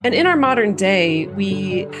And in our modern day,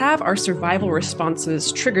 we have our survival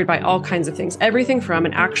responses triggered by all kinds of things. Everything from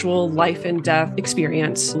an actual life and death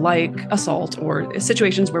experience, like assault or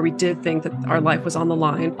situations where we did think that our life was on the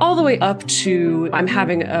line, all the way up to I'm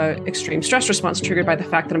having an extreme stress response triggered by the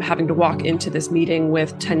fact that I'm having to walk into this meeting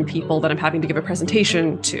with 10 people that I'm having to give a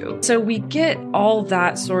presentation to. So we get all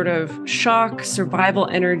that sort of shock, survival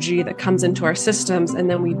energy that comes into our systems, and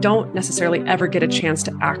then we don't necessarily ever get a chance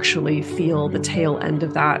to actually feel the tail end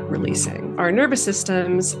of that releasing. Our nervous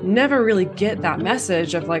systems never really get that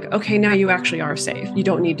message of like, okay, now you actually are safe. You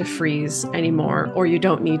don't need to freeze anymore, or you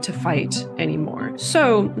don't need to fight anymore.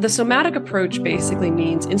 So the somatic approach basically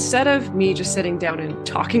means instead of me just sitting down and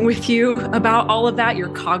talking with you about all of that, your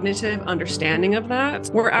cognitive understanding of that,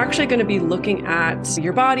 we're actually going to be looking at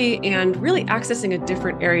your body and really accessing a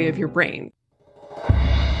different area of your brain.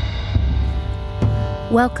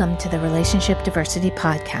 Welcome to the Relationship Diversity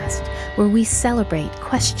Podcast, where we celebrate,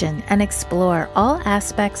 question, and explore all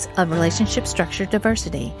aspects of relationship structure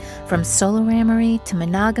diversity, from soloamory to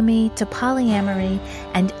monogamy to polyamory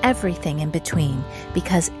and everything in between,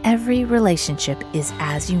 because every relationship is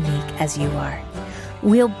as unique as you are.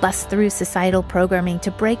 We'll bust through societal programming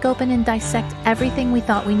to break open and dissect everything we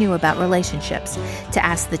thought we knew about relationships, to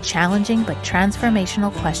ask the challenging but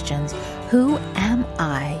transformational questions: who am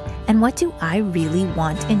I, and what do I really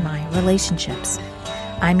want in my relationships?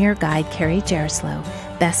 I'm your guide, Carrie Jaroslaw,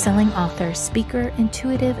 best-selling author, speaker,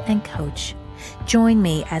 intuitive, and coach. Join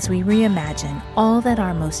me as we reimagine all that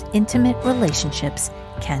our most intimate relationships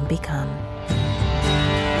can become.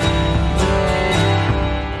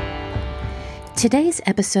 Today's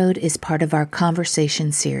episode is part of our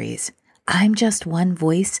conversation series. I'm just one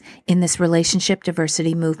voice in this relationship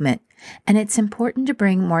diversity movement, and it's important to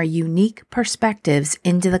bring more unique perspectives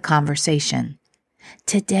into the conversation.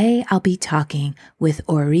 Today, I'll be talking with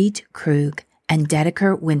Orit, Krug, and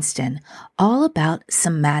Dedeker, Winston, all about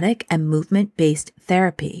somatic and movement-based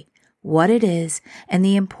therapy, what it is, and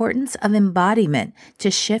the importance of embodiment to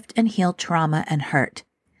shift and heal trauma and hurt.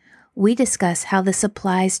 We discuss how this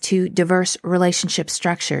applies to diverse relationship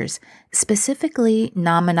structures, specifically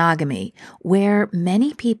non-monogamy, where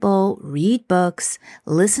many people read books,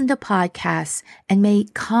 listen to podcasts, and may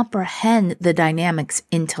comprehend the dynamics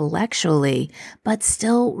intellectually, but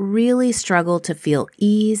still really struggle to feel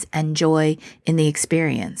ease and joy in the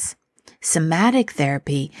experience. Somatic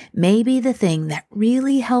therapy may be the thing that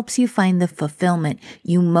really helps you find the fulfillment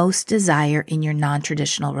you most desire in your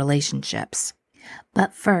non-traditional relationships.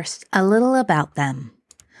 But first, a little about them.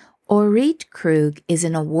 Orit Krug is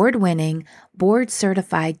an award-winning,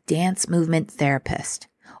 board-certified dance movement therapist.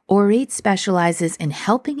 Orit specializes in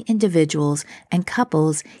helping individuals and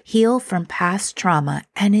couples heal from past trauma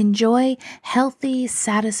and enjoy healthy,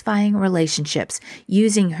 satisfying relationships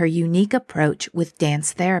using her unique approach with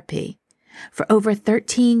dance therapy. For over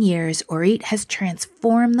 13 years, Orit has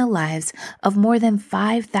transformed the lives of more than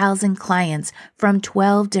 5,000 clients from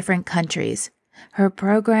 12 different countries. Her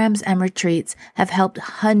programs and retreats have helped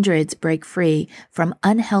hundreds break free from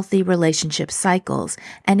unhealthy relationship cycles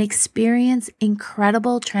and experience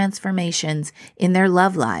incredible transformations in their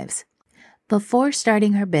love lives. Before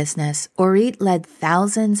starting her business, Orit led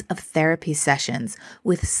thousands of therapy sessions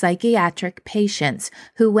with psychiatric patients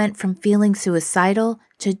who went from feeling suicidal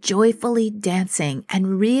to joyfully dancing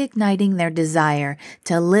and reigniting their desire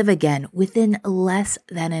to live again within less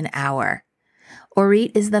than an hour.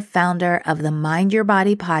 Orit is the founder of the Mind Your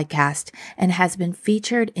Body podcast and has been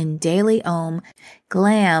featured in Daily Om,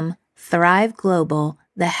 Glam, Thrive Global,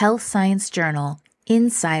 The Health Science Journal,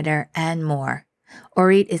 Insider, and more.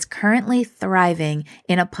 Orit is currently thriving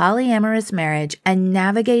in a polyamorous marriage and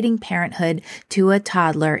navigating parenthood to a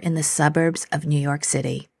toddler in the suburbs of New York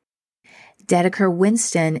City. Dedeker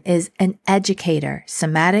Winston is an educator,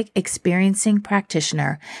 somatic experiencing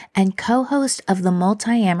practitioner, and co-host of the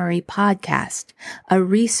Multiamory podcast, a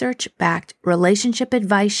research-backed relationship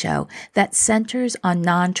advice show that centers on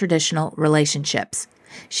non-traditional relationships.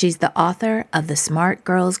 She's the author of The Smart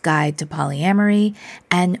Girl's Guide to Polyamory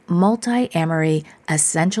and Multiamory: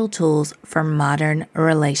 Essential Tools for Modern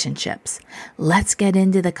Relationships. Let's get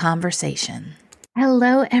into the conversation.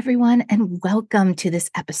 Hello, everyone, and welcome to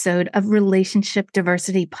this episode of Relationship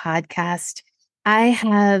Diversity Podcast. I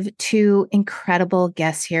have two incredible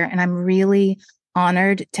guests here, and I'm really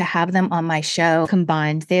honored to have them on my show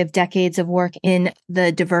combined. They have decades of work in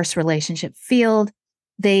the diverse relationship field.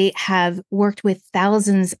 They have worked with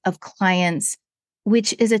thousands of clients,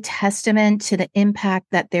 which is a testament to the impact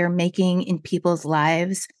that they're making in people's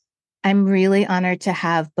lives. I'm really honored to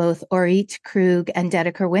have both Orit Krug and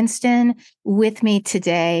Dedeker Winston with me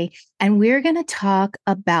today. And we're going to talk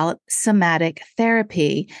about somatic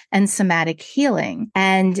therapy and somatic healing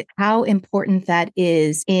and how important that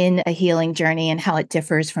is in a healing journey and how it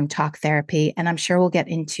differs from talk therapy. And I'm sure we'll get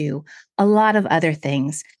into a lot of other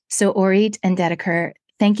things. So Orit and Dedeker,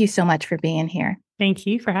 thank you so much for being here. Thank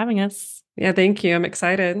you for having us. Yeah, thank you. I'm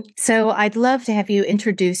excited. So I'd love to have you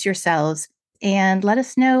introduce yourselves and let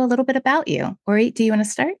us know a little bit about you. Orit, do you want to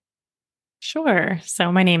start? Sure.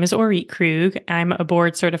 So my name is Orit Krug. I'm a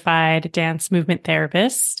board certified dance movement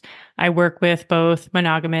therapist. I work with both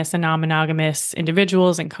monogamous and non-monogamous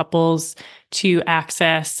individuals and couples to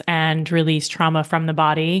access and release trauma from the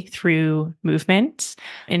body through movement,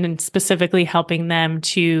 and specifically helping them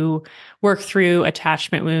to work through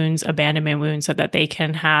attachment wounds, abandonment wounds, so that they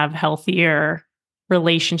can have healthier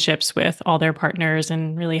relationships with all their partners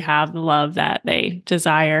and really have the love that they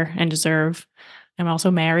desire and deserve. I'm also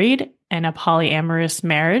married in a polyamorous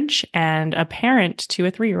marriage and a parent to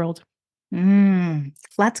a 3-year-old.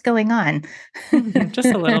 Lots going on. Just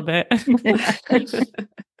a little bit.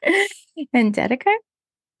 And Dedeker?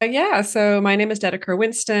 Yeah, so my name is Dedeker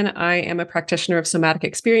Winston. I am a practitioner of somatic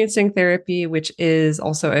experiencing therapy, which is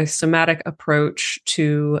also a somatic approach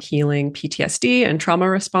to healing PTSD and trauma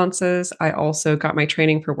responses. I also got my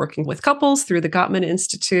training for working with couples through the Gottman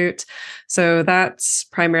Institute. So that's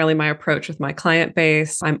primarily my approach with my client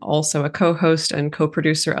base. I'm also a co-host and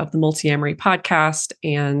co-producer of the Multiamory podcast,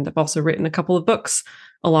 and I've also written a couple of books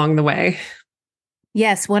along the way.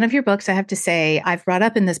 Yes, one of your books, I have to say, I've brought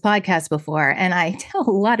up in this podcast before, and I tell a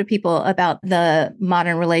lot of people about the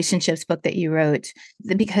Modern Relationships book that you wrote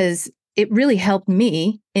because it really helped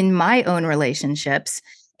me in my own relationships.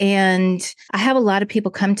 And I have a lot of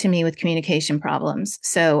people come to me with communication problems.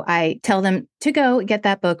 So I tell them to go get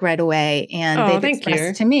that book right away. And they've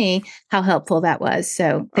expressed to me how helpful that was.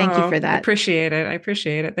 So thank you for that. I appreciate it. I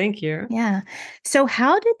appreciate it. Thank you. Yeah. So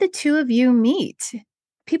how did the two of you meet?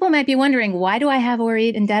 People might be wondering, why do I have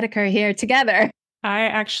Orit and Dedeker here together? I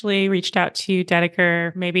actually reached out to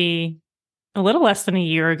Dedeker maybe a little less than a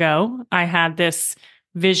year ago. I had this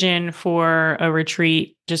vision for a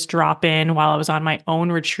retreat just drop in while I was on my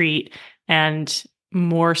own retreat, and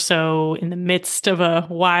more so in the midst of a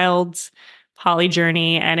wild poly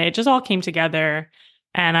journey. And it just all came together.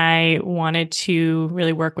 And I wanted to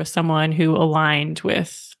really work with someone who aligned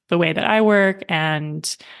with the way that I work.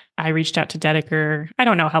 And I reached out to Dedeker. I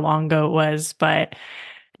don't know how long ago it was, but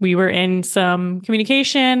we were in some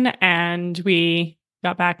communication and we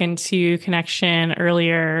got back into connection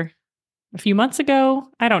earlier a few months ago.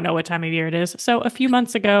 I don't know what time of year it is. So a few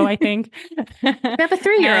months ago, I think. I have a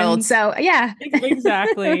 3-year-old. So yeah.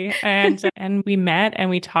 Exactly. And we met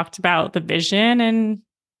and we talked about the vision, and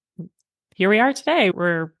here we are today.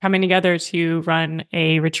 We're coming together to run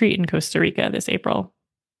a retreat in Costa Rica this April.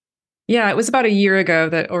 Yeah, it was about a year ago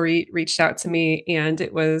that Orit reached out to me, and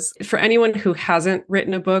it was for anyone who hasn't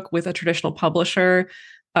written a book with a traditional publisher.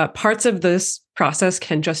 Parts of this process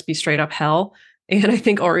can just be straight up hell. And I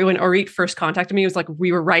think when Orit first contacted me, it was like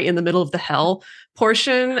we were right in the middle of the hell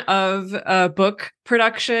portion of book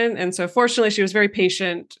production. And so fortunately, she was very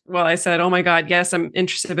patient while I said, oh my God, yes, I'm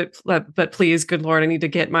interested, but please, good Lord, I need to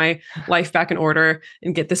get my life back in order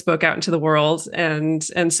and get this book out into the world. And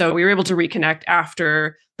so we were able to reconnect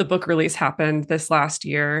after the book release happened this last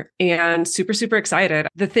year, and super, super excited.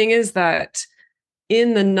 The thing is that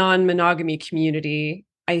in the non-monogamy community,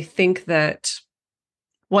 I think that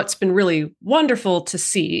what's been really wonderful to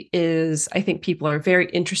see is I think people are very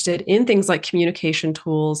interested in things like communication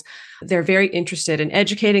tools. They're very interested in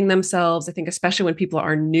educating themselves. I think especially when people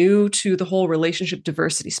are new to the whole relationship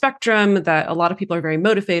diversity spectrum, that a lot of people are very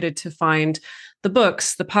motivated to find the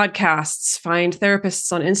books, the podcasts, find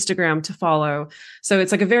therapists on Instagram to follow. So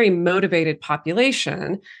it's like a very motivated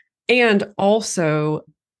population. And also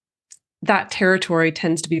that territory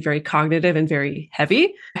tends to be very cognitive and very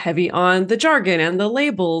heavy on the jargon and the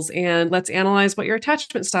labels. And let's analyze what your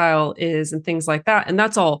attachment style is and things like that. And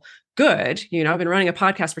that's all good. You know, I've been running a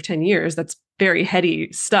podcast for 10 years. That's very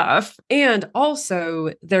heady stuff. And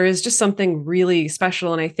also there is just something really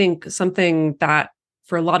special. And I think something that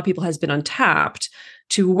for a lot of people has been untapped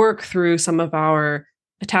to work through some of our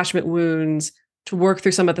attachment wounds, to work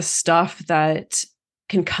through some of the stuff that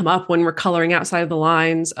can come up when we're coloring outside of the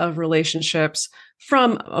lines of relationships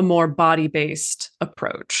from a more body-based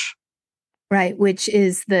approach. Right, which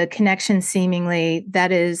is the connection seemingly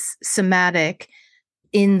that is somatic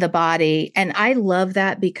in the body. And I love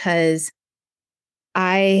that because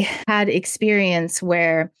I had experience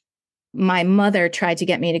where My mother tried to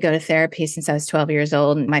get me to go to therapy since I was 12 years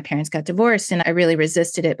old, and my parents got divorced, and I really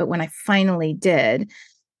resisted it. But when I finally did,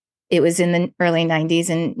 it was in the early 90s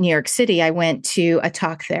in New York City. I went to a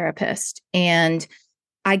talk therapist, and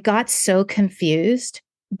I got so confused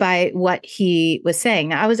by what he was saying.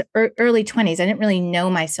 Now, I was early 20s. I didn't really know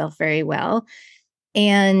myself very well.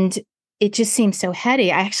 And it just seemed so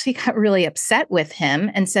heady. I actually got really upset with him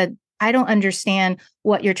and said, I don't understand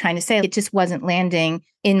what you're trying to say. It just wasn't landing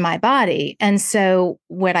in my body. And so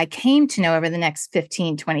what I came to know over the next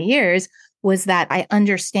 15, 20 years was that I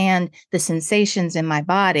understand the sensations in my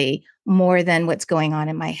body more than what's going on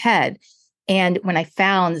in my head. And when I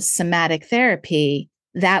found somatic therapy,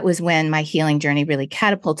 that was when my healing journey really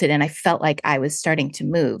catapulted, and I felt like I was starting to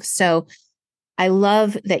move. So I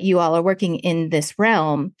love that you all are working in this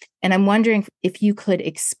realm. And I'm wondering if you could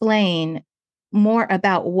explain more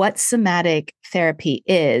about what somatic therapy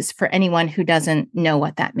is for anyone who doesn't know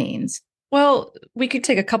what that means. Well, we could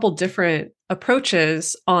take a couple different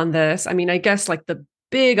approaches on this. I mean, I guess like the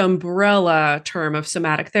big umbrella term of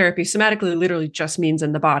somatic therapy, somatically literally just means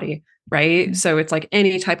in the body, right? Mm-hmm. So it's like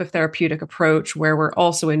any type of therapeutic approach where we're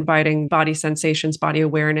also inviting body sensations, body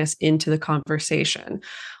awareness into the conversation.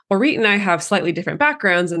 Orit and I have slightly different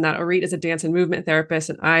backgrounds in that Orit is a dance and movement therapist,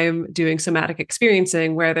 and I'm doing somatic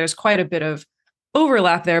experiencing, where there's quite a bit of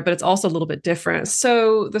overlap there, but it's also a little bit different.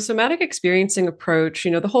 So the somatic experiencing approach,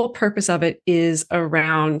 the whole purpose of it is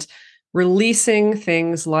around releasing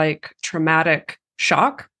things like traumatic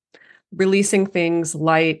shock, releasing things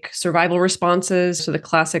like survival responses, so the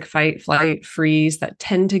classic fight, flight, freeze that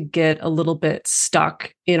tend to get a little bit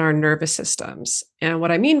stuck in our nervous systems. And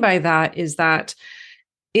what I mean by that is that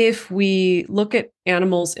if we look at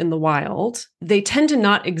animals in the wild, they tend to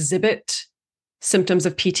not exhibit symptoms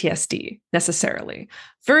of PTSD necessarily,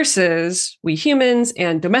 versus we humans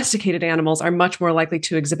and domesticated animals are much more likely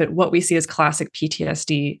to exhibit what we see as classic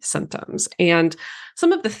PTSD symptoms. And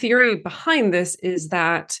some of the theory behind this is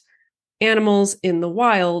that animals in the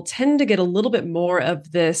wild tend to get a little bit more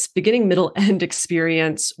of this beginning, middle, end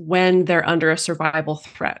experience when they're under a survival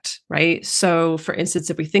threat, right? So for instance,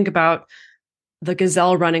 if we think about the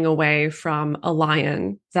gazelle running away from a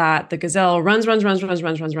lion, that the gazelle runs.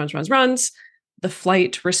 The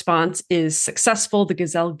flight response is successful. The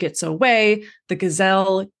gazelle gets away. The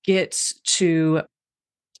gazelle gets to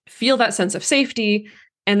feel that sense of safety.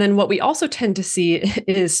 And then what we also tend to see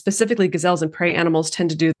is specifically gazelles and prey animals tend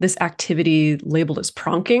to do this activity labeled as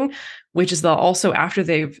pronking, which is they'll also, after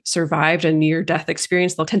they've survived a near-death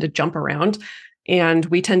experience, they'll tend to jump around. And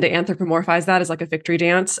we tend to anthropomorphize that as like a victory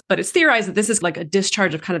dance. But it's theorized that this is like a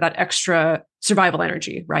discharge of kind of that extra survival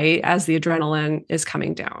energy, right? As the adrenaline is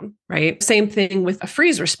coming down, right? Same thing with a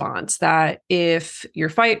freeze response, that if your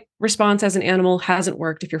fight response as an animal hasn't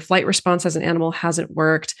worked, if your flight response as an animal hasn't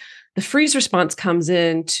worked, the freeze response comes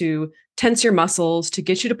in to tense your muscles, to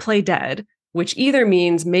get you to play dead, which either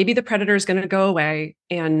means maybe the predator is going to go away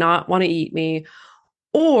and not want to eat me,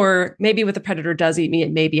 or maybe what the predator does eat me,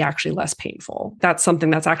 it may be actually less painful. That's something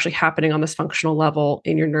that's actually happening on this functional level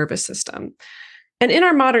in your nervous system. And in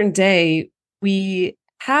our modern day, we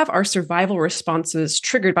have our survival responses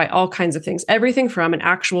triggered by all kinds of things, everything from an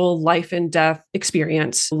actual life and death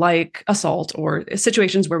experience like assault or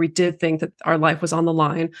situations where we did think that our life was on the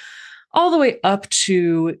line, all the way up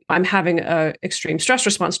to I'm having an extreme stress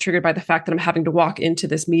response triggered by the fact that I'm having to walk into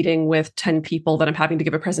this meeting with 10 people that I'm having to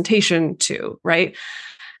give a presentation to, right?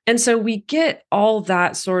 And so we get all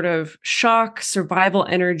that sort of shock, survival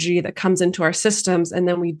energy that comes into our systems, and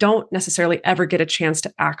then we don't necessarily ever get a chance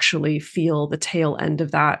to actually feel the tail end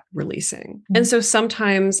of that releasing. Mm-hmm. And so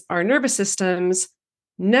sometimes our nervous systems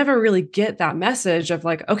never really get that message of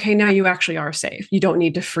like, okay, now you actually are safe. You don't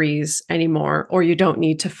need to freeze anymore, or you don't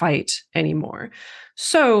need to fight anymore.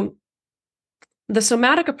 So the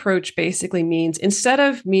somatic approach basically means instead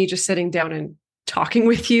of me just sitting down and talking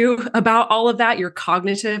with you about all of that, your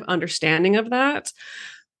cognitive understanding of that,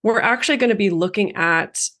 we're actually going to be looking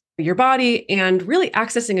at your body and really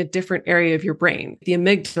accessing a different area of your brain, the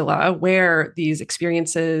amygdala, where these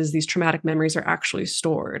experiences, these traumatic memories are actually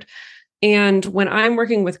stored. And when I'm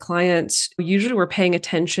working with clients, usually we're paying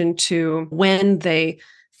attention to when they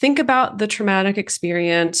think about the traumatic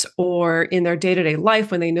experience or in their day-to-day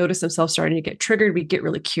life, when they notice themselves starting to get triggered, we get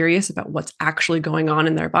really curious about what's actually going on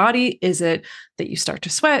in their body. Is it that you start to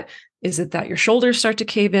sweat? Is it that your shoulders start to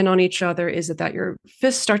cave in on each other? Is it that your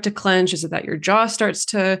fists start to clench? Is it that your jaw starts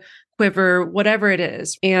to quiver? Whatever it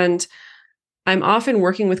is. And I'm often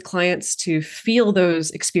working with clients to feel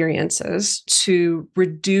those experiences, to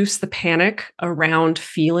reduce the panic around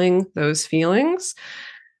feeling those feelings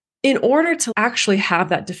in order to actually have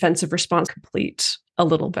that defensive response complete a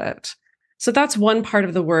little bit. So that's one part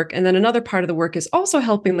of the work. And then another part of the work is also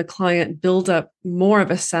helping the client build up more of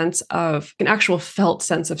a sense of an actual felt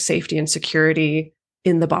sense of safety and security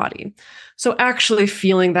in the body. So actually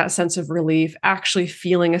feeling that sense of relief, actually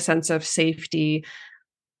feeling a sense of safety.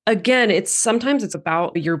 Again, sometimes it's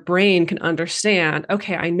about your brain can understand,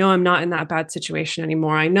 okay, I know I'm not in that bad situation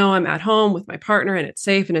anymore. I know I'm at home with my partner and it's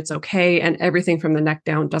safe and it's okay. And everything from the neck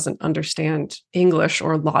down doesn't understand English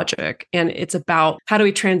or logic. And it's about how do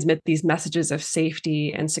we transmit these messages of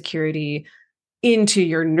safety and security into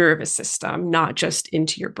your nervous system, not just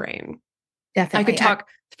into your brain. Definitely. I could talk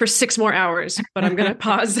for 6 more hours, but I'm going to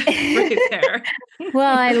pause right there.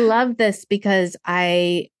 Well, I love this because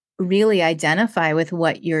I really identify with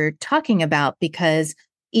what you're talking about, because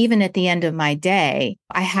even at the end of my day,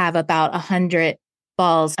 I have about 100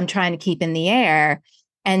 balls I'm trying to keep in the air.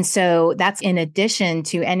 And so that's in addition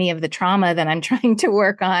to any of the trauma that I'm trying to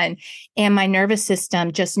work on. And my nervous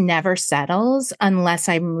system just never settles unless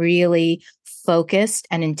I'm really focused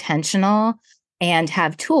and intentional and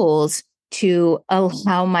have tools to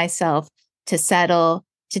allow myself to settle,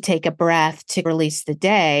 to take a breath, to release the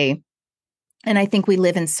day. And I think we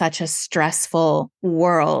live in such a stressful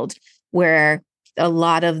world where a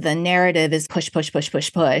lot of the narrative is push, push, push,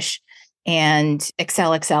 push, push, and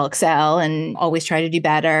excel, excel, excel, and always try to do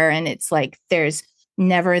better. And it's like there's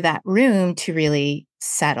never that room to really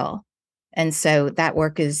settle. And so that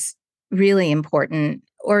work is really important.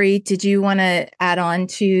 Ori, did you want to add on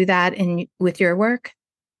to that with your work?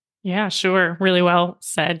 Yeah, sure. Really well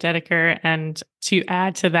said, Dedeker. And to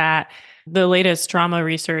add to that, the latest trauma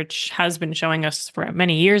research has been showing us for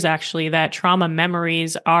many years, actually, that trauma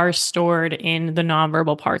memories are stored in the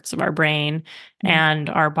nonverbal parts of our brain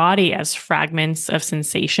and our body as fragments of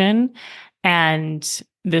sensation. And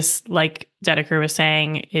this, like Dedeker was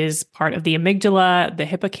saying, is part of the amygdala. The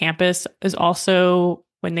hippocampus is also,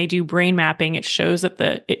 when they do brain mapping, it shows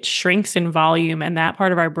that it shrinks in volume, and that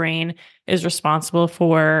part of our brain is responsible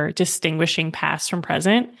for distinguishing past from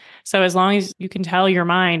present. So as long as you can tell your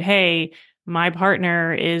mind, hey, my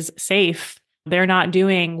partner is safe, they're not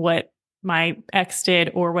doing what my ex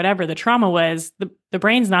did or whatever the trauma was, the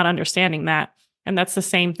brain's not understanding that. And that's the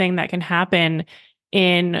same thing that can happen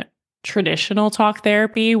in traditional talk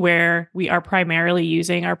therapy, where we are primarily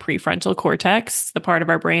using our prefrontal cortex, the part of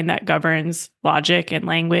our brain that governs logic and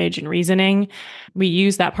language and reasoning. We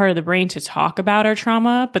use that part of the brain to talk about our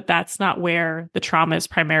trauma, but that's not where the trauma is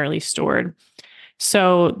primarily stored.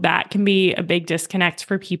 So that can be a big disconnect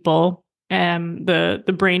for people.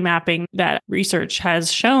 The brain mapping that research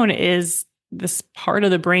has shown is this part of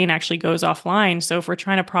the brain actually goes offline. So if we're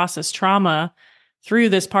trying to process trauma through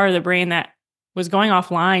this part of the brain that was going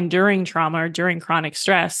offline during trauma or during chronic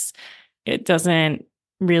stress, it doesn't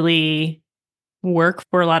really work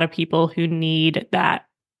for a lot of people who need that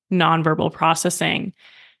nonverbal processing.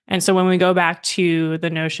 And so when we go back to the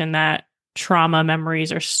notion that trauma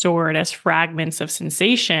memories are stored as fragments of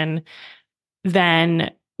sensation, then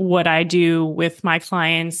what I do with my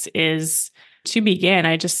clients is, to begin,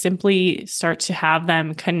 I just simply start to have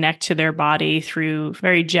them connect to their body through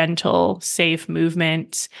very gentle, safe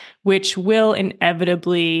movement, which will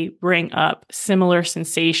inevitably bring up similar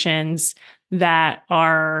sensations that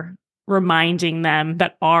are reminding them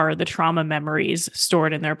that are the trauma memories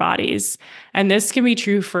stored in their bodies. And this can be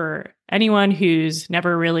true for anyone who's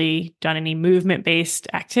never really done any movement-based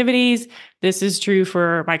activities. This is true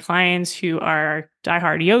for my clients who are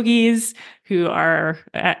diehard yogis, who are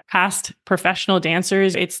past professional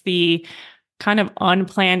dancers. It's the kind of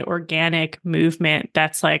unplanned organic movement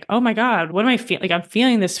that's like, oh my God, what am I feeling? Like I'm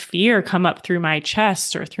feeling this fear come up through my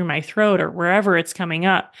chest or through my throat or wherever it's coming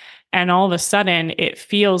up. And all of a sudden it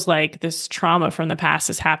feels like this trauma from the past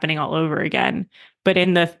is happening all over again. But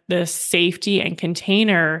in the safety and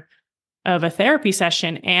container of a therapy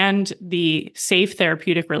session and the safe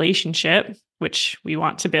therapeutic relationship, which we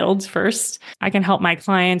want to build first, I can help my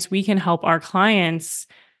clients. We can help our clients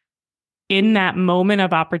in that moment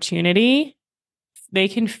of opportunity. They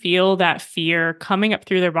can feel that fear coming up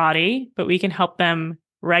through their body, but we can help them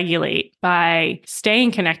regulate by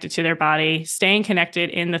staying connected to their body, staying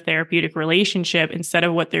connected in the therapeutic relationship instead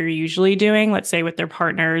of what they're usually doing. Let's say with their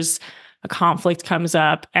partners, a conflict comes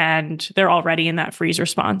up and they're already in that freeze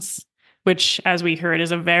response, which, as we heard,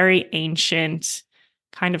 is a very ancient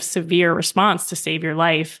kind of severe response to save your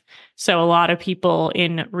life. So a lot of people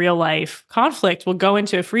in real life conflict will go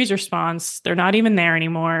into a freeze response. They're not even there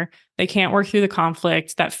anymore. They can't work through the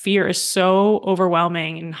conflict. That fear is so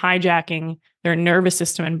overwhelming and hijacking their nervous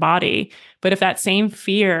system and body. But if that same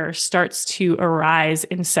fear starts to arise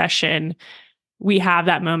in session, we have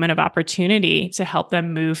that moment of opportunity to help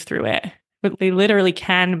them move through it. but they literally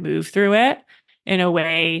can move through it in a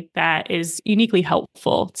way that is uniquely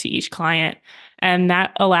helpful to each client. And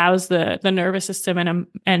that allows the nervous system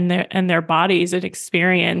and their bodies an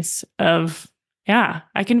experience of, yeah,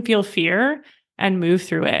 I can feel fear and move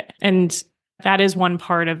through it. And that is one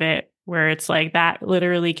part of it where it's like that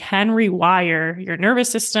literally can rewire your nervous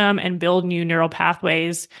system and build new neural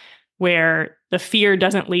pathways where the fear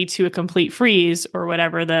doesn't lead to a complete freeze or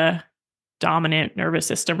whatever the dominant nervous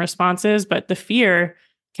system response is, but the fear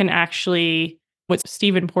can actually, what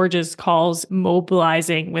Stephen Porges calls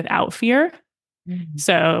mobilizing without fear. Mm-hmm.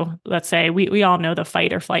 So let's say we all know the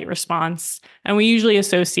fight or flight response, and we usually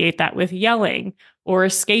associate that with yelling or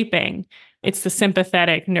escaping. It's the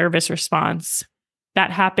sympathetic nervous response that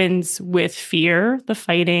happens with fear, the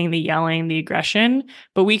fighting, the yelling, the aggression,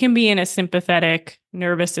 but we can be in a sympathetic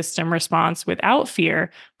nervous system response without fear,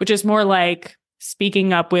 which is more like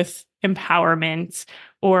speaking up with empowerment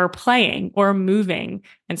or playing or moving.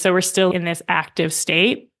 And so we're still in this active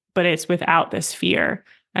state, but it's without this fear.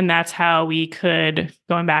 And that's how we could,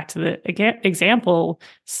 going back to the example,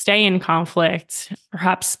 stay in conflict,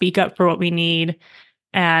 perhaps speak up for what we need,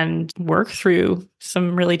 and work through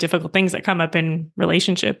some really difficult things that come up in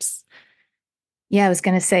relationships. Yeah, I was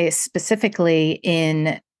going to say specifically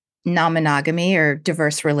in non-monogamy or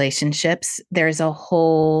diverse relationships, there's a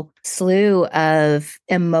whole slew of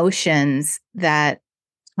emotions that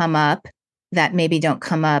come up that maybe don't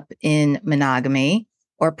come up in monogamy,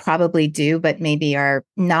 or probably do, but maybe are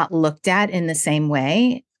not looked at in the same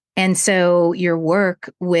way. And so your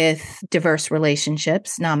work with diverse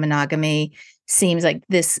relationships, non-monogamy, seems like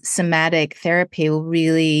this somatic therapy will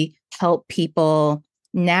really help people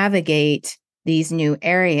navigate these new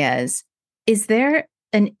areas. Is there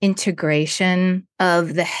an integration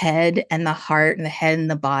of the head and the heart and the head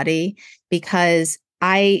and the body? Because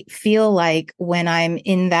I feel like when I'm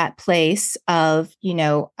in that place of,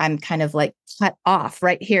 I'm kind of like cut off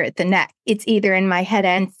right here at the neck, it's either in my head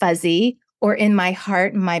and fuzzy or in my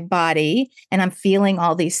heart and my body, and I'm feeling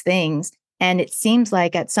all these things. And it seems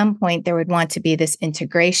like at some point there would want to be this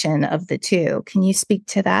integration of the two. Can you speak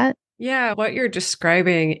to that? Yeah, what you're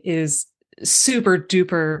describing is super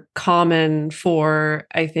duper common for,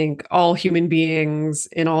 I think, all human beings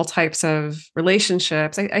in all types of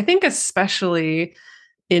relationships. I think especially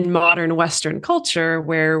in modern Western culture,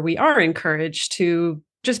 where we are encouraged to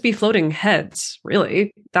just be floating heads,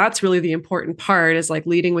 really. That's really the important part, is like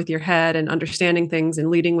leading with your head and understanding things and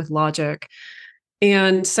leading with logic.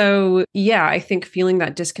 And so, yeah, I think feeling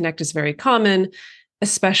that disconnect is very common,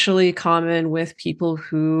 especially common with people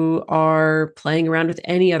who are playing around with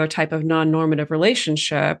any other type of non-normative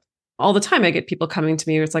relationship. All the time I get people coming to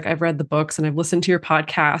me, it's like, I've read the books and I've listened to your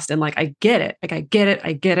podcast, and like, I get it. Like, I get it.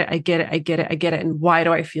 I get it. I get it. I get it. I get it. And why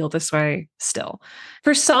do I feel this way still?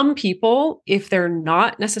 For some people, if they're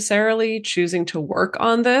not necessarily choosing to work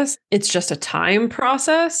on this, it's just a time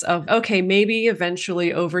process of, okay, maybe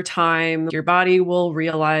eventually over time, your body will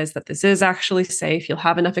realize that this is actually safe. You'll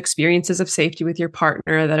have enough experiences of safety with your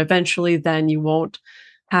partner that eventually then you won't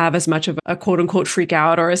have as much of a quote unquote freak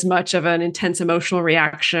out or as much of an intense emotional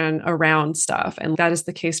reaction around stuff. And that is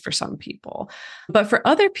the case for some people. But for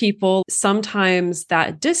other people, sometimes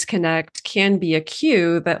that disconnect can be a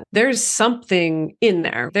cue that there's something in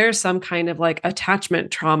there. There's some kind of like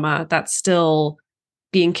attachment trauma that's still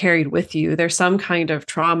being carried with you. There's some kind of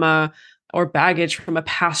trauma or baggage from a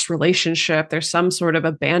past relationship. There's some sort of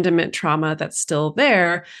abandonment trauma that's still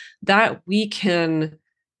there that we can,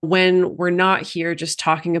 when we're not here just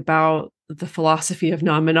talking about the philosophy of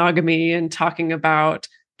non-monogamy and talking about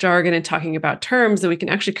jargon and talking about terms, that we can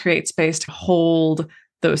actually create space to hold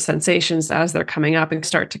those sensations as they're coming up and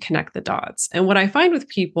start to connect the dots. And what I find with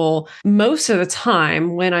people most of the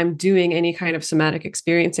time when I'm doing any kind of somatic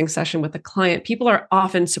experiencing session with a client, people are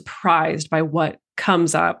often surprised by what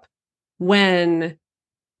comes up when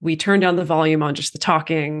we turn down the volume on just the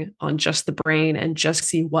talking, on just the brain, and just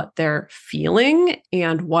see what they're feeling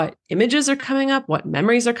and what images are coming up, what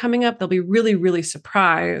memories are coming up. They'll be really, really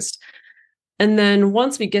surprised. And then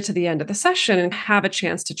once we get to the end of the session and have a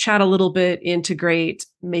chance to chat a little bit, integrate,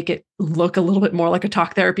 make it look a little bit more like a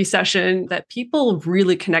talk therapy session, that people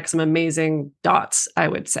really connect some amazing dots, I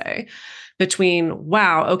would say, between,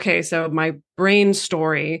 wow, okay, so my brain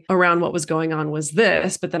story around what was going on was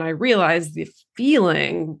this, but then I realized the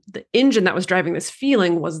feeling, the engine that was driving this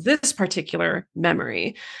feeling was this particular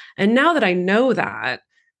memory. And now that I know that,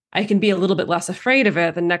 I can be a little bit less afraid of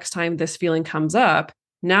it the next time this feeling comes up.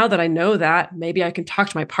 Now that I know that, maybe I can talk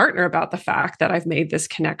to my partner about the fact that I've made this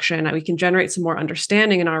connection, and we can generate some more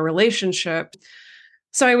understanding in our relationship.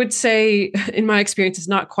 So I would say, in my experience, it's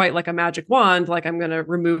not quite like a magic wand, like I'm going to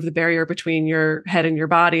remove the barrier between your head and your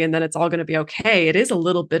body, and then it's all going to be okay. It is a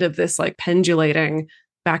little bit of this like pendulating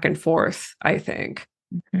back and forth, I think.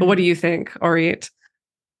 But what do you think, Orit?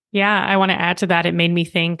 Yeah, I want to add to that. It made me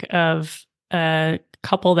think of a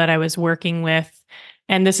couple that I was working with.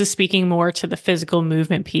 And this is speaking more to the physical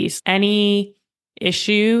movement piece. Any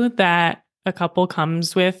issue that a couple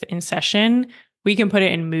comes with in session, we can put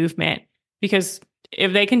it in movement, because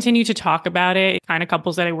if they continue to talk about it, kind of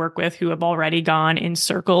couples that I work with who have already gone in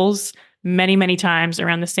circles many, many times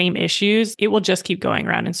around the same issues, it will just keep going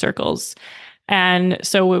around in circles. And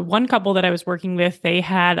so with one couple that I was working with, they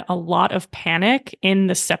had a lot of panic in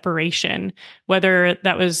the separation, whether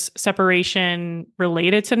that was separation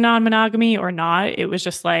related to non-monogamy or not. It was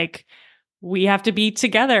just like, we have to be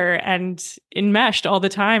together and enmeshed all the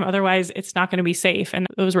time. Otherwise, it's not going to be safe. And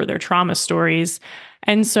those were their trauma stories.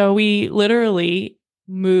 And so we literally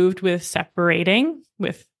moved with separating,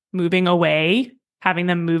 with moving away, having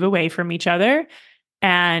them move away from each other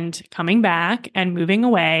and coming back and moving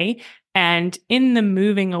away. And in the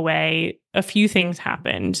moving away, a few things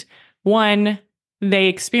happened. One, they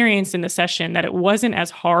experienced in the session that it wasn't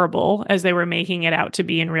as horrible as they were making it out to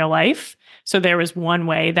be in real life. So there was one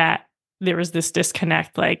way that there was this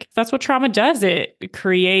disconnect. Like, that's what trauma does. It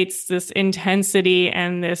creates this intensity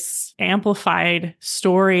and this amplified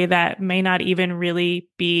story that may not even really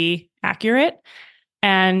be accurate.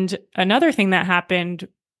 And another thing that happened,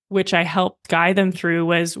 which I helped guide them through,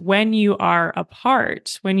 was when you are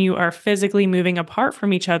apart, when you are physically moving apart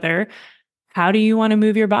from each other, how do you want to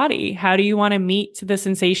move your body? How do you want to meet the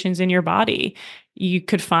sensations in your body? You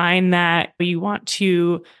could find that you want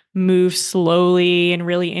to move slowly and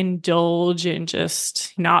really indulge in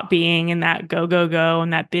just not being in that go, go, go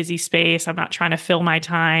and that busy space. I'm not trying to fill my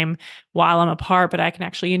time while I'm apart, but I can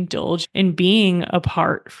actually indulge in being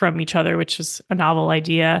apart from each other, which is a novel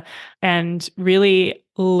idea. And really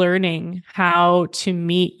learning how to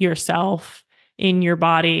meet yourself in your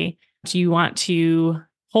body. Do you want to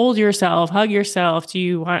hold yourself, hug yourself? Do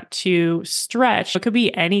you want to stretch? It could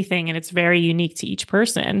be anything, and it's very unique to each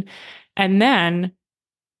person. And then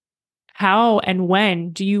how and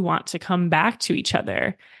when do you want to come back to each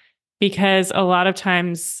other? Because a lot of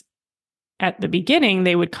times at the beginning,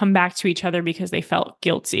 they would come back to each other because they felt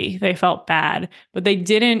guilty. They felt bad, but they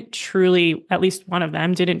didn't truly, at least one of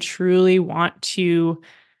them didn't truly want to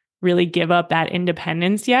really give up that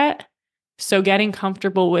independence yet. So getting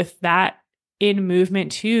comfortable with that in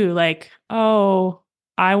movement too, like, oh,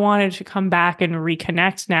 I wanted to come back and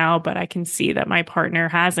reconnect now, but I can see that my partner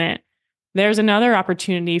hasn't. There's another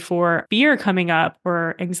opportunity for fear coming up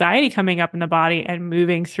or anxiety coming up in the body and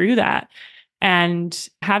moving through that. And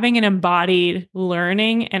having an embodied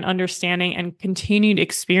learning and understanding and continued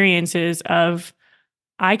experiences of,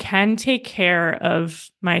 I can take care of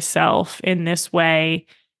myself in this way,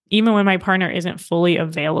 even when my partner isn't fully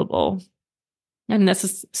available. And this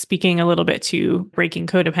is speaking a little bit to breaking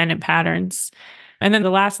codependent patterns. And then the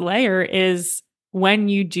last layer is, when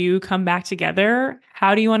you do come back together,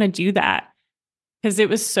 how do you want to do that? Because it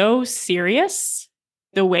was so serious.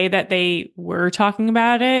 The way that they were talking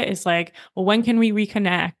about it is like, well, when can we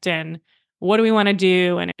reconnect? And what do we want to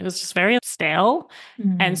do? And it was just very stale.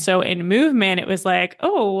 And so in movement, it was like,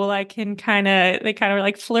 oh, well, they kind of were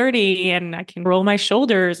like flirty, and I can roll my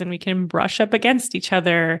shoulders and we can brush up against each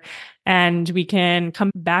other and we can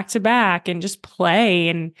come back to back and just play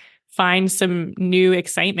and find some new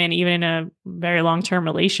excitement, even in a very long-term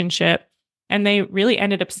relationship. And they really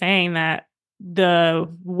ended up saying that the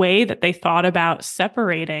way that they thought about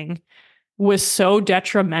separating was so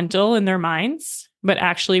detrimental in their minds, but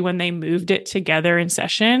actually when they moved it together in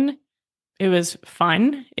session, it was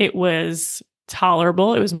fun. It was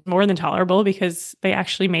tolerable. It was more than tolerable because they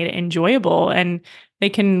actually made it enjoyable, and they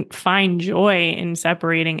can find joy in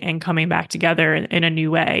separating and coming back together in a new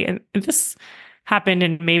way. And this happened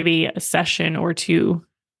in maybe a session or two.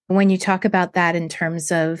 When you talk about that in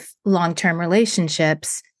terms of long-term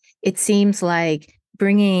relationships, it seems like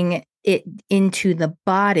bringing it into the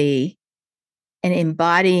body and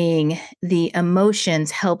embodying the emotions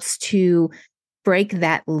helps to break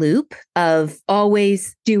that loop of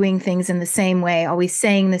always doing things in the same way, always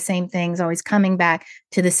saying the same things, always coming back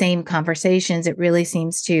to the same conversations. It really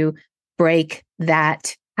seems to break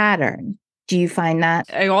that pattern. Do you find that?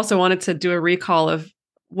 I also wanted to do a recall of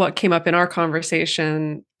what came up in our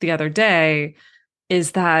conversation the other day,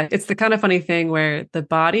 is that it's the kind of funny thing where the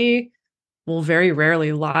body will very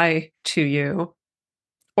rarely lie to you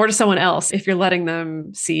or to someone else if you're letting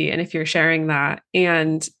them see and if you're sharing that.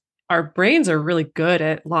 And our brains are really good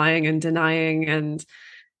at lying and denying and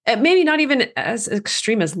maybe not even as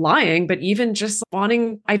extreme as lying, but even just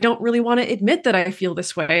I don't really want to admit that I feel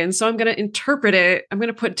this way. And so I'm going to interpret it. I'm going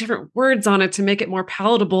to put different words on it to make it more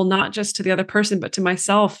palatable, not just to the other person, but to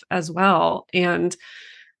myself as well. And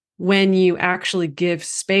when you actually give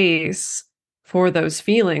space for those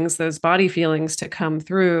feelings, those body feelings to come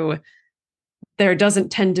through, there doesn't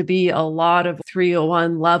tend to be a lot of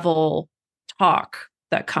 301 level talk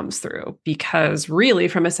that comes through, because really,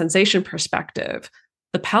 from a sensation perspective,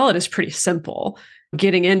 the palette is pretty simple.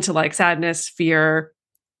 Getting into like sadness, fear,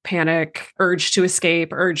 panic, urge to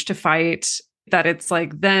escape, urge to fight, that it's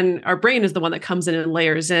like then our brain is the one that comes in and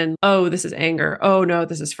layers in, oh, this is anger. Oh, no,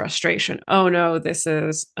 this is frustration. Oh, no, this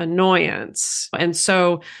is annoyance. And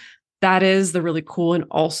so that is the really cool and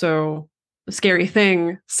also scary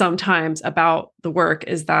thing sometimes about the work,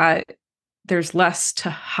 is that there's less to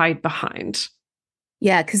hide behind.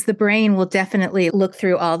 Yeah, because the brain will definitely look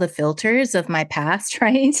through all the filters of my past,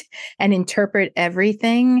 right? And interpret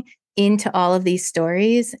everything into all of these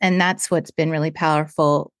stories. And that's what's been really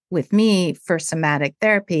powerful with me for somatic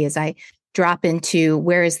therapy, is I drop into,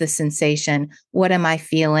 where is the sensation? What am I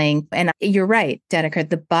feeling? And you're right, Dedeker,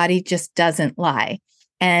 the body just doesn't lie.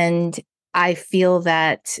 And I feel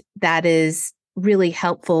that that is really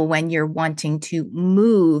helpful when you're wanting to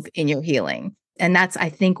move in your healing. And that's, I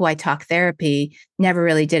think, why talk therapy never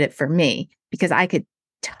really did it for me, because I could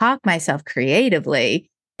talk myself creatively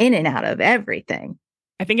in and out of everything.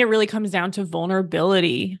 I think it really comes down to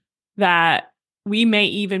vulnerability, that we may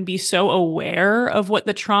even be so aware of what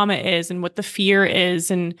the trauma is and what the fear is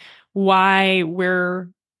and why we're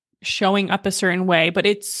showing up a certain way, but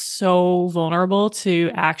it's so vulnerable to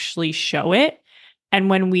actually show it. And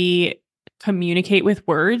when we communicate with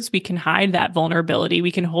words, we can hide that vulnerability.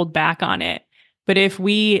 We can hold back on it. But if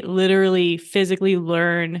we literally physically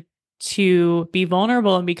learn to be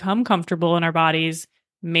vulnerable and become comfortable in our bodies,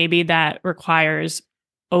 maybe that requires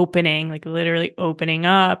opening, like literally opening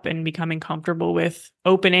up and becoming comfortable with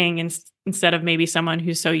opening instead of maybe someone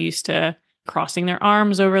who's so used to crossing their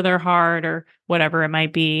arms over their heart or whatever it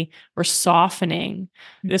might be, or softening.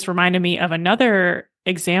 This reminded me of another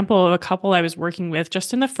example of a couple I was working with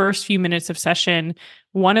just in the first few minutes of session.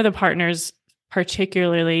 One of the partners,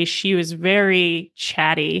 particularly, she was very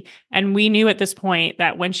chatty. And we knew at this point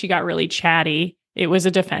that when she got really chatty, it was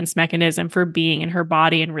a defense mechanism for being in her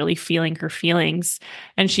body and really feeling her feelings.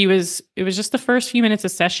 And it was just the first few minutes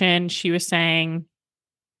of session. She was saying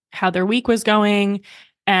how their week was going,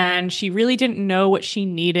 and she really didn't know what she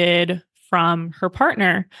needed from her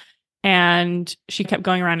partner. And she kept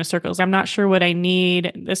going around in circles. I'm not sure what I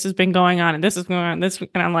need. This has been going on and this is going on. And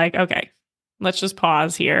I'm like, okay, let's just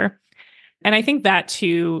pause here. And I think that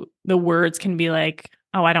too, the words can be like,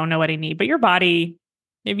 oh, I don't know what I need. But your body,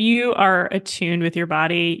 if you are attuned with your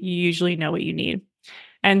body, you usually know what you need.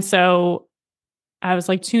 And so I was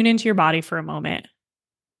like, tune into your body for a moment.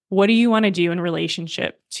 What do you want to do in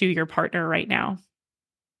relationship to your partner right now?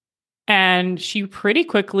 And she pretty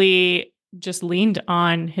quickly just leaned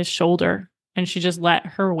on his shoulder and she just let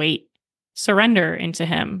her weight surrender into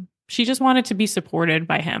him. She just wanted to be supported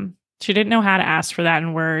by him. She didn't know how to ask for that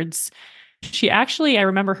in words. I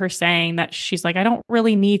remember her saying that she's like, I don't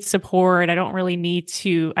really need support. I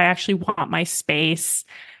actually want my space.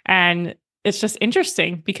 And it's just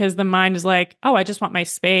interesting because the mind is like, oh, I just want my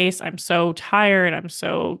space. I'm so tired. I'm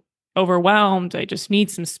so overwhelmed. I just need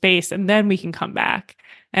some space. And then we can come back.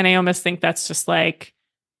 And I almost think that's just like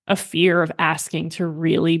a fear of asking to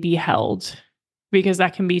really be held, because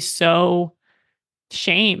that can be so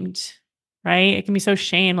shamed, right? It can be so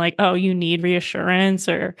shamed, like, oh, you need reassurance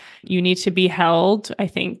or you need to be held. I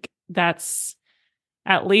think that's,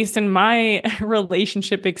 at least in my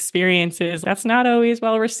relationship experiences, that's not always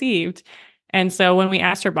well received. And so when we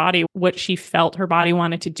asked her body what she felt her body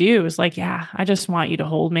wanted to do, it was like, yeah, I just want you to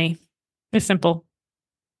hold me. It's simple.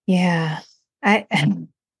 Yeah. I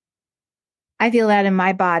feel that in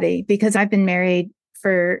my body because I've been married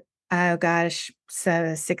for,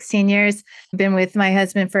 16 years. I've been with my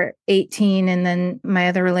husband for 18 and then my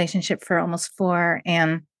other relationship for almost 4.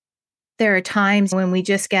 And there are times when we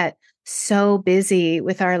just get so busy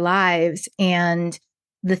with our lives and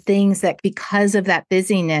the things that because of that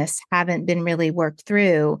busyness haven't been really worked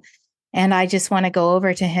through. And I just want to go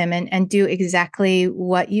over to him and do exactly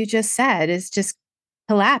what you just said, is just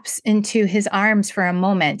collapse into his arms for a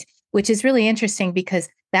moment, which is really interesting because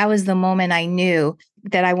that was the moment I knew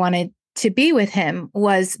that I wanted to be with him,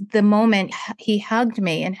 was the moment he hugged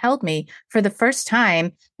me and held me for the first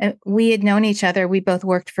time. We had known each other. We both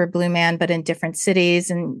worked for Blue Man, but in different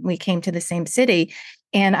cities, and we came to the same city.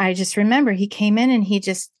 And I just remember he came in and he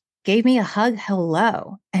just gave me a hug,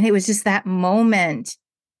 hello. And it was just that moment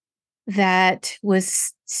that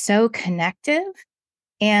was so connective.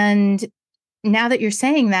 And now that you're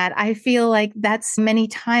saying that, I feel like that's many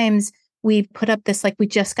times we put up this, like, we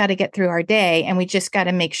just got to get through our day and we just got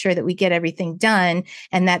to make sure that we get everything done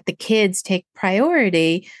and that the kids take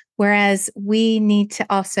priority. Whereas we need to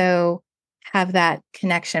also have that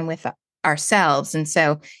connection with ourselves. And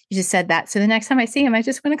so you just said that. So the next time I see him, I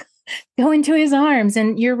just want to go into his arms.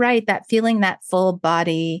 And you're right, that feeling that full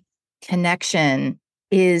body connection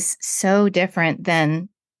is so different than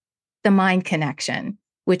the mind connection,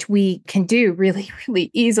 which we can do really,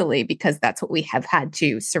 really easily because that's what we have had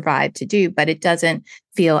to survive to do. But it doesn't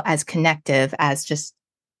feel as connective as just,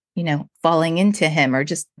 falling into him or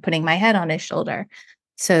just putting my head on his shoulder.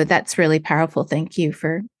 So that's really powerful. Thank you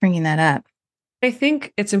for bringing that up. I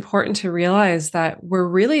think it's important to realize that we're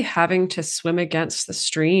really having to swim against the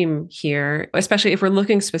stream here, especially if we're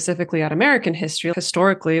looking specifically at American history.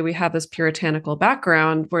 Historically, we have this puritanical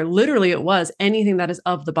background where literally it was anything that is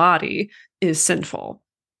of the body is sinful,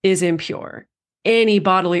 is impure. Any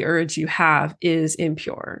bodily urge you have is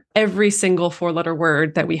impure. Every single 4-letter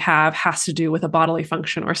word that we have has to do with a bodily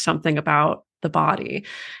function or something about the body.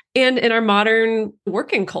 And in our modern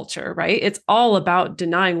working culture, right, it's all about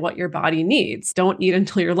denying what your body needs. Don't eat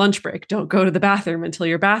until your lunch break. Don't go to the bathroom until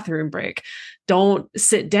your bathroom break. Don't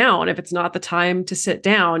sit down if it's not the time to sit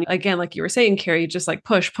down. Again, like you were saying, Carrie, just like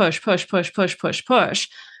push, push, push, push, push, push, push.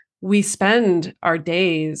 We spend our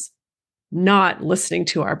days not listening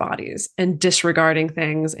to our bodies and disregarding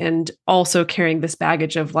things and also carrying this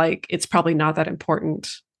baggage of like, it's probably not that important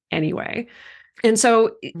anyway. And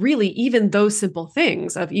so really, even those simple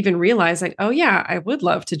things of even realizing, oh yeah, I would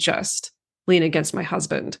love to just lean against my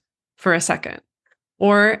husband for a second.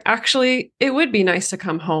 Or actually, it would be nice to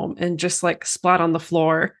come home and just like splat on the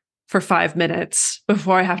floor for 5 minutes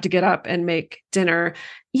before I have to get up and make dinner.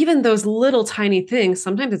 Even those little tiny things,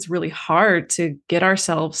 sometimes it's really hard to get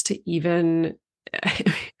ourselves to even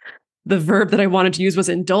the verb that I wanted to use was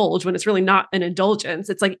indulge when it's really not an indulgence.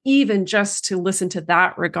 It's like even just to listen to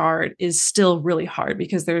that regard is still really hard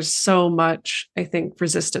because there's so much, I think,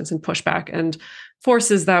 resistance and pushback and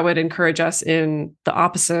forces that would encourage us in the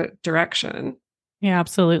opposite direction. Yeah,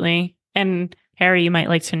 absolutely. And Harry, you might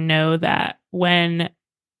like to know that when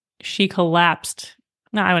she collapsed,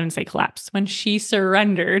 no, I wouldn't say collapsed, when she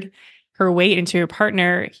surrendered her weight into her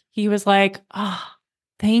partner, he was like, oh,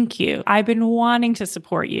 thank you. I've been wanting to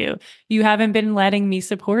support you. You haven't been letting me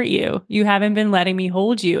support you. You haven't been letting me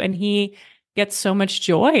hold you. And he gets so much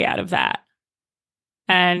joy out of that.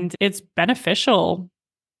 And it's beneficial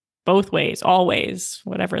both ways, always,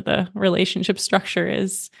 whatever the relationship structure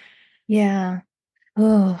is. Yeah.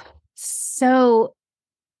 Oh, so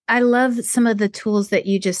I love some of the tools that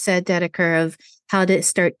you just said, Dedeker, of how to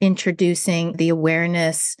start introducing the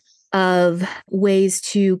awareness of ways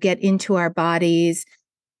to get into our bodies.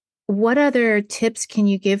 What other tips can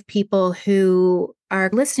you give people who are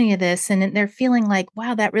listening to this and they're feeling like,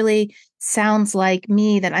 wow, that really sounds like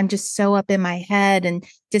me, that I'm just so up in my head and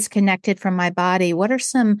disconnected from my body? What are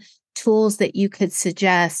some tools that you could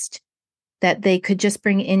suggest that they could just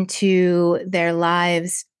bring into their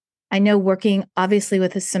lives? I know working obviously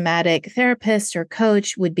with a somatic therapist or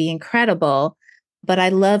coach would be incredible, but I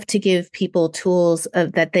love to give people tools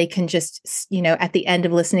that they can just, at the end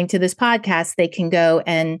of listening to this podcast, they can go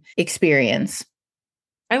and experience.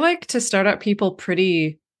 I like to start out people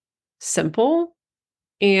pretty simple.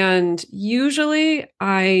 And usually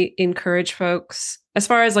I encourage folks, as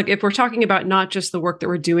far as like, if we're talking about not just the work that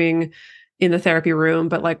we're doing in the therapy room,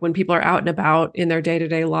 but like when people are out and about in their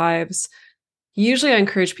day-to-day lives, usually I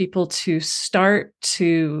encourage people to start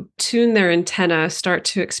to tune their antenna, start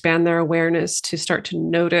to expand their awareness, to start to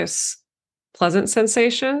notice pleasant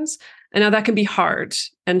sensations. And now that can be hard.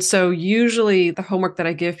 And so usually the homework that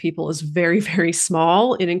I give people is very, very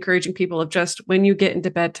small in encouraging people of just when you get into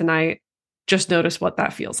bed tonight, just notice what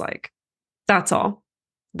that feels like. That's all.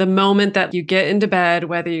 The moment that you get into bed,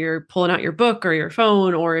 whether you're pulling out your book or your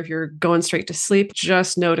phone, or if you're going straight to sleep,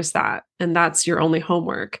 just notice that. And that's your only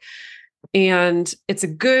homework. And it's a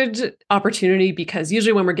good opportunity because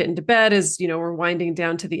usually when we're getting to bed is, we're winding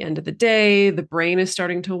down to the end of the day, the brain is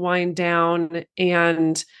starting to wind down,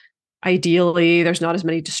 and ideally there's not as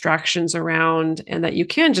many distractions around, and that you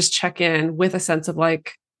can just check in with a sense of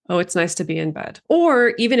like, oh, it's nice to be in bed. Or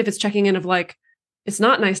even if it's checking in of like, it's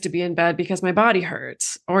not nice to be in bed because my body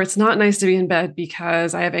hurts, or it's not nice to be in bed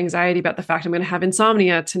because I have anxiety about the fact I'm going to have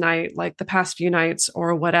insomnia tonight, like the past few nights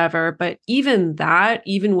or whatever. But even that,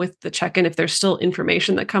 even with the check-in, if there's still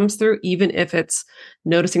information that comes through, even if it's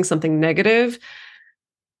noticing something negative,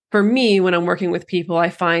 for me, when I'm working with people, I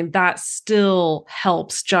find that still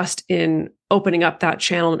helps just in opening up that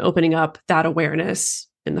channel and opening up that awareness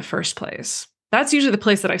in the first place. That's usually the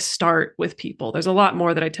place that I start with people. There's a lot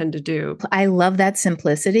more that I tend to do. I love that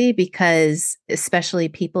simplicity because, especially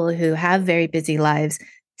people who have very busy lives,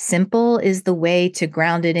 simple is the way to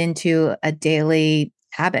ground it into a daily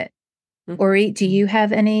habit. Mm-hmm. Orit, do you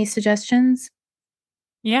have any suggestions?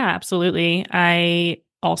 Yeah, absolutely. I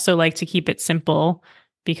also like to keep it simple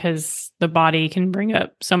because the body can bring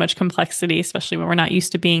up so much complexity, especially when we're not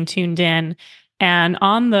used to being tuned in. And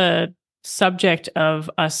on the subject of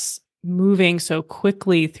us moving so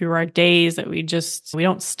quickly through our days that we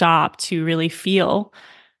don't stop to really feel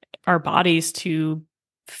our bodies, to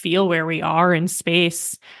feel where we are in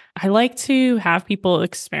space. I like to have people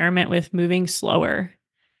experiment with moving slower.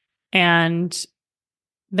 And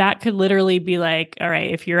that could literally be like, all right,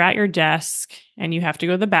 if you're at your desk and you have to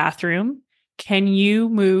go to the bathroom, can you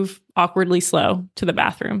move awkwardly slow to the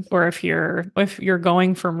bathroom? Or if you're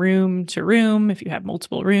going from room to room, if you have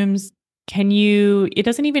multiple rooms, it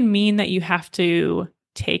doesn't even mean that you have to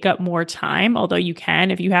take up more time, although you can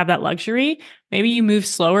if you have that luxury. Maybe you move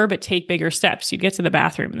slower but take bigger steps. You get to the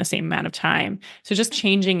bathroom in the same amount of time. So just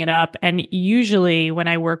changing it up. And usually when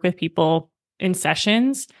I work with people in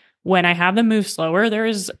sessions, when I have them move slower, there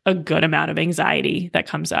is a good amount of anxiety that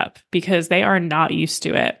comes up because they are not used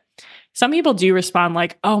to it. Some people do respond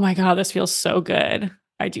like, oh my God, this feels so good.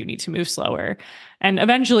 I do need to move slower. And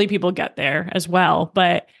eventually people get there as well.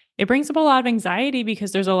 But it brings up a lot of anxiety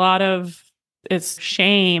because there's a lot of it's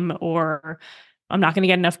shame or I'm not going to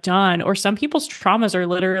get enough done. Or some people's traumas are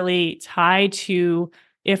literally tied to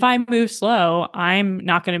if I move slow, I'm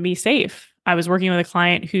not going to be safe. I was working with a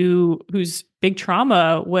client whose big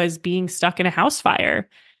trauma was being stuck in a house fire.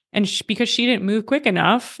 And because she didn't move quick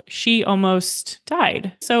enough, she almost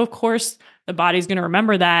died. So, of course, the body's going to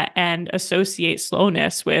remember that and associate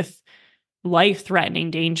slowness with life-threatening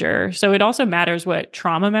danger. So it also matters what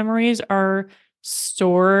trauma memories are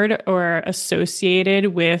stored or associated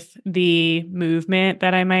with the movement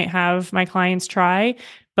that I might have my clients try.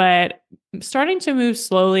 But starting to move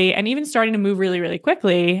slowly and even starting to move really, really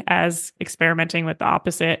quickly as experimenting with the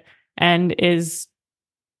opposite and is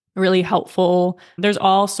really helpful. There's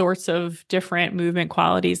all sorts of different movement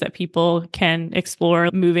qualities that people can explore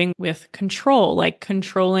moving with control, like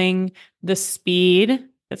controlling the speed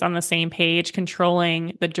that's on the same page,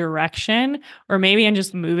 controlling the direction, or maybe I'm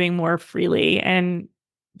just moving more freely and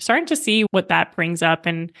starting to see what that brings up.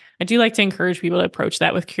 And I do like to encourage people to approach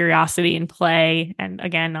that with curiosity and play, and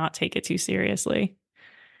again, not take it too seriously.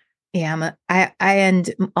 Yeah, I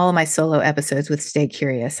end all of my solo episodes with stay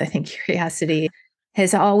curious. I think curiosity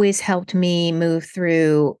has always helped me move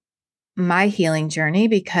through my healing journey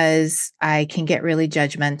because I can get really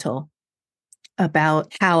judgmental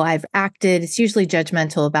about how I've acted. It's usually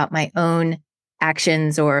judgmental about my own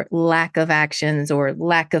actions or lack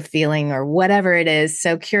of feeling or whatever it is.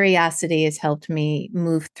 So curiosity has helped me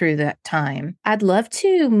move through that time. I'd love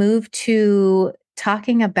to move to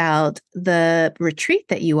talking about the retreat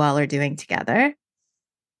that you all are doing together.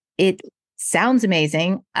 It sounds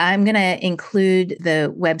amazing. I'm going to include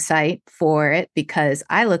the website for it because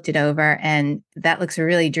I looked it over and that looks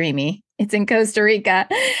really dreamy. It's in Costa Rica.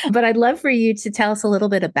 But I'd love for you to tell us a little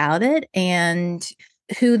bit about it and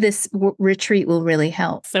who this retreat will really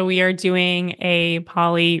help. So we are doing a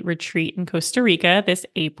poly retreat in Costa Rica this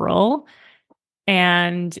April,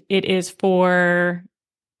 and it is for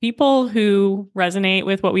people who resonate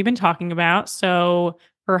with what we've been talking about. So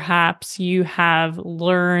perhaps you have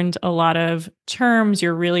learned a lot of terms,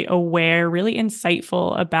 you're really aware, really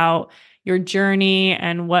insightful about your journey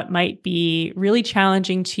and what might be really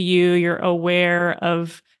challenging to you. You're aware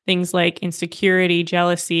of things like insecurity,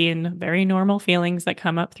 jealousy, and very normal feelings that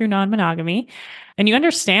come up through non-monogamy. And you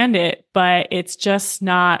understand it, but it's just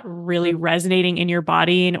not really resonating in your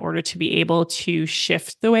body in order to be able to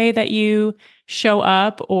shift the way that you show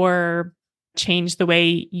up or change the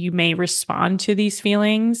way you may respond to these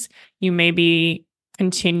feelings. You may be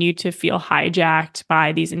continue to feel hijacked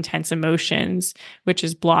by these intense emotions, which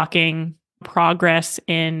is blocking progress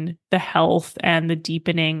in the health and the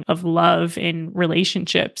deepening of love in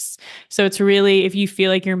relationships. So it's really, if you feel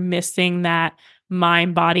like you're missing that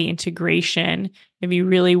mind-body integration, if you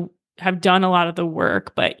really have done a lot of the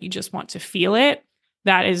work, but you just want to feel it,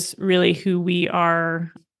 that is really who we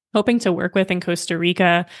are hoping to work with in Costa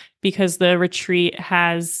Rica, because the retreat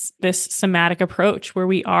has this somatic approach where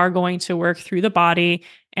we are going to work through the body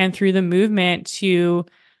and through the movement to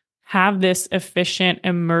have this efficient,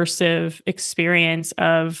 immersive experience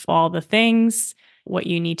of all the things what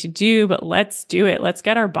you need to do, but let's do it. Let's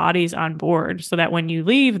get our bodies on board so that when you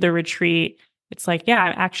leave the retreat, it's like, yeah, I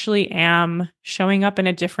actually am showing up in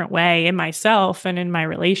a different way in myself and in my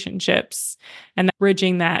relationships. And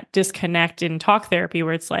bridging that disconnect in talk therapy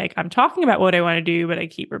where it's like, I'm talking about what I want to do, but I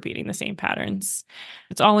keep repeating the same patterns.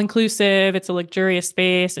 It's all inclusive. It's a luxurious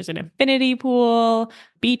space. There's an infinity pool,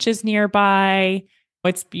 beaches nearby.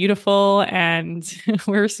 It's beautiful. And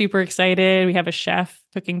we're super excited. We have a chef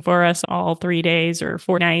cooking for us all 3 days or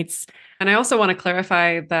 4 nights. And I also want to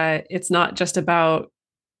clarify that it's not just about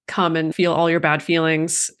come and feel all your bad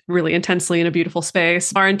feelings really intensely in a beautiful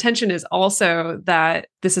space. Our intention is also that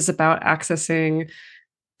this is about accessing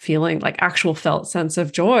feeling like actual felt sense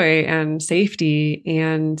of joy and safety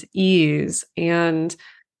and ease and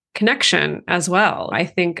connection as well. I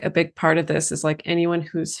think a big part of this is like anyone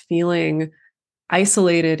who's feeling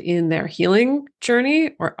isolated in their healing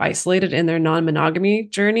journey or isolated in their non-monogamy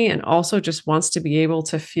journey and also just wants to be able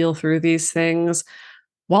to feel through these things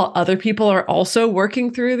while other people are also working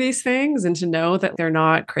through these things, and to know that they're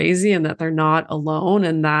not crazy and that they're not alone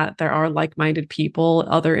and that there are like-minded people,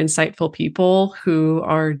 other insightful people who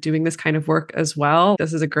are doing this kind of work as well.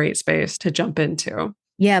 This is a great space to jump into.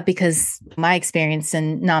 Yeah, because my experience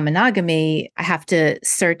in non-monogamy, I have to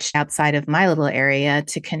search outside of my little area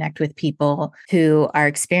to connect with people who are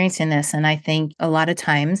experiencing this. And I think a lot of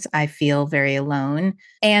times I feel very alone.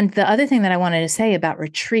 And the other thing that I wanted to say about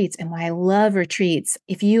retreats and why I love retreats,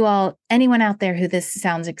 if anyone out there who this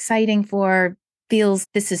sounds exciting for, feels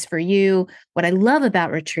this is for you, what I love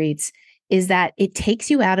about retreats is that it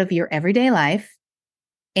takes you out of your everyday life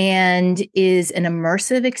and is an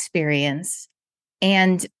immersive experience.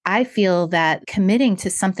 And I feel that committing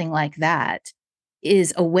to something like that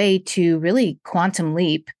is a way to really quantum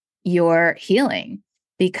leap your healing,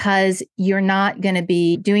 because you're not going to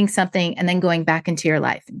be doing something and then going back into your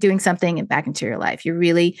life, doing something and back into your life. You're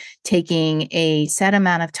really taking a set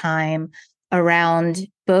amount of time around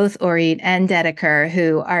both Orit and Dedeker,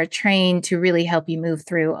 who are trained to really help you move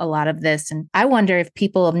through a lot of this. And I wonder if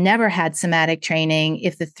people have never had somatic training,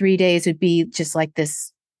 if the 3 days would be just like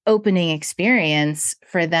this opening experience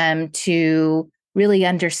for them to really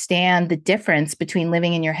understand the difference between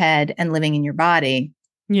living in your head and living in your body.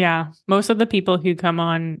 Yeah. Most of the people who come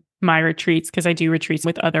on my retreats, because I do retreats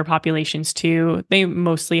with other populations too, they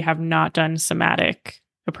mostly have not done somatic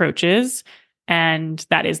approaches. And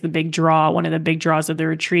that is the big draw, one of the big draws of the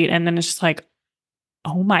retreat. And then it's just like,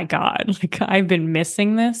 oh my God, like I've been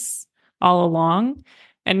missing this all along.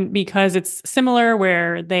 And because it's similar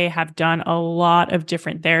where they have done a lot of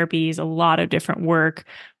different therapies, a lot of different work,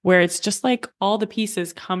 where it's just like all the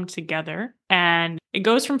pieces come together. And it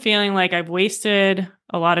goes from feeling like I've wasted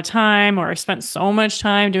a lot of time or I spent so much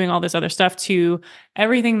time doing all this other stuff to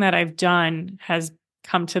everything that I've done has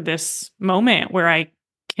come to this moment where I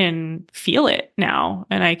can feel it now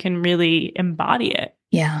and I can really embody it.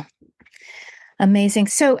 Yeah. Amazing.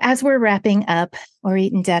 So as we're wrapping up,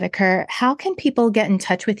 Orit and Dedeker, how can people get in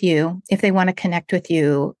touch with you if they want to connect with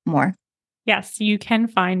you more? Yes, you can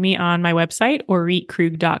find me on my website,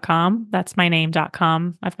 oritkrug.com. That's my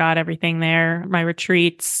name.com. I've got everything there, my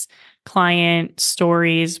retreats, client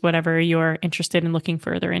stories, whatever you're interested in looking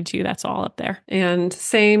further into, that's all up there. And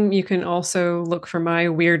same, you can also look for my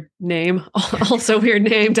weird name, also weird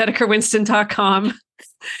name, dedekerwinston.com.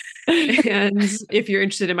 And if you're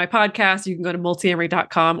interested in my podcast, you can go to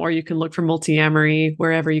multiamory.com or you can look for Multiamory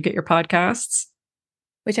wherever you get your podcasts.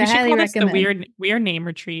 Which I highly recommend. The weird name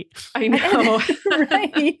retreat. I know.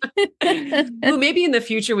 Right. Well, maybe in the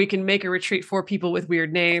future we can make a retreat for people with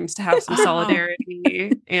weird names to have some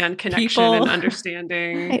solidarity and connection and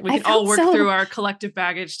understanding. We can all work through our collective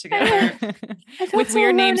baggage together. With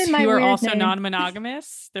weird names who are also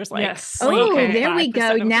non-monogamous. There's like, yes. Oh, there we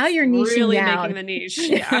go. Now you're niching really down. Making the niche.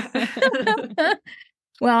 Yeah.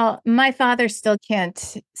 Well, my father still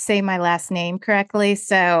can't say my last name correctly,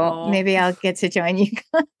 so maybe I'll get to join you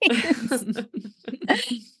guys.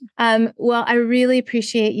 Well, I really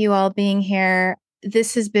appreciate you all being here.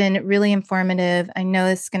 This has been really informative. I know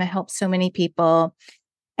it's going to help so many people.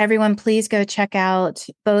 Everyone, please go check out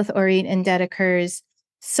both Orit and Dedeker's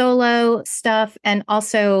solo stuff, and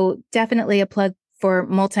also definitely a plug for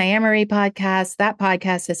Multiamory podcast. That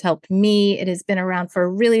podcast has helped me. It has been around for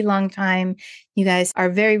a really long time. You guys are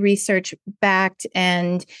very research backed,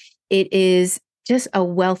 and it is just a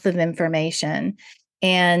wealth of information.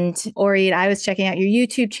 And Orit, I was checking out your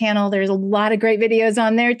YouTube channel. There's a lot of great videos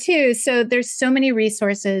on there too. So there's so many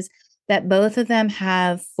resources that both of them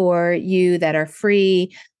have for you that are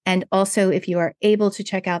free. And also, if you are able to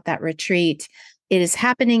check out that retreat, it is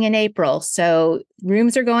happening in April. So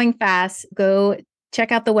rooms are going fast. Go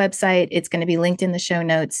check out the website. It's going to be linked in the show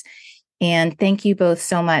notes. And thank you both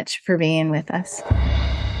so much for being with us.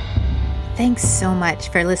 Thanks so much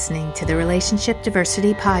for listening to the Relationship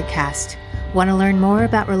Diversity Podcast. Want to learn more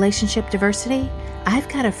about relationship diversity? I've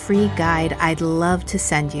got a free guide I'd love to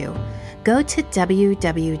send you. Go to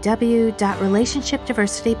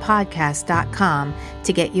www.relationshipdiversitypodcast.com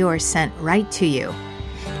to get yours sent right to you.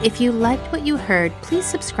 If you liked what you heard, please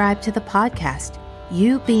subscribe to the podcast.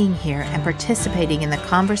 You being here and participating in the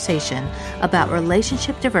conversation about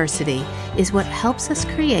relationship diversity is what helps us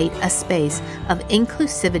create a space of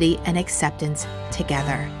inclusivity and acceptance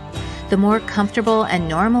together. The more comfortable and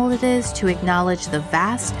normal it is to acknowledge the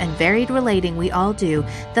vast and varied relating we all do,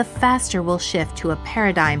 the faster we'll shift to a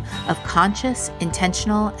paradigm of conscious,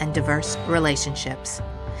 intentional, and diverse relationships.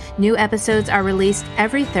 New episodes are released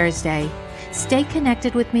every Thursday. Stay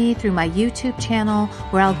connected with me through my YouTube channel,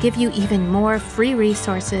 where I'll give you even more free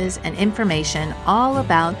resources and information all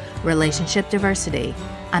about relationship diversity.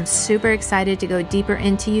 I'm super excited to go deeper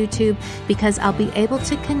into YouTube because I'll be able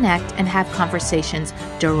to connect and have conversations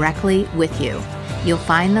directly with you. You'll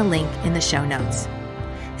find the link in the show notes.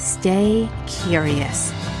 Stay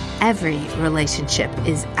curious. Every relationship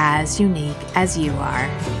is as unique as you are.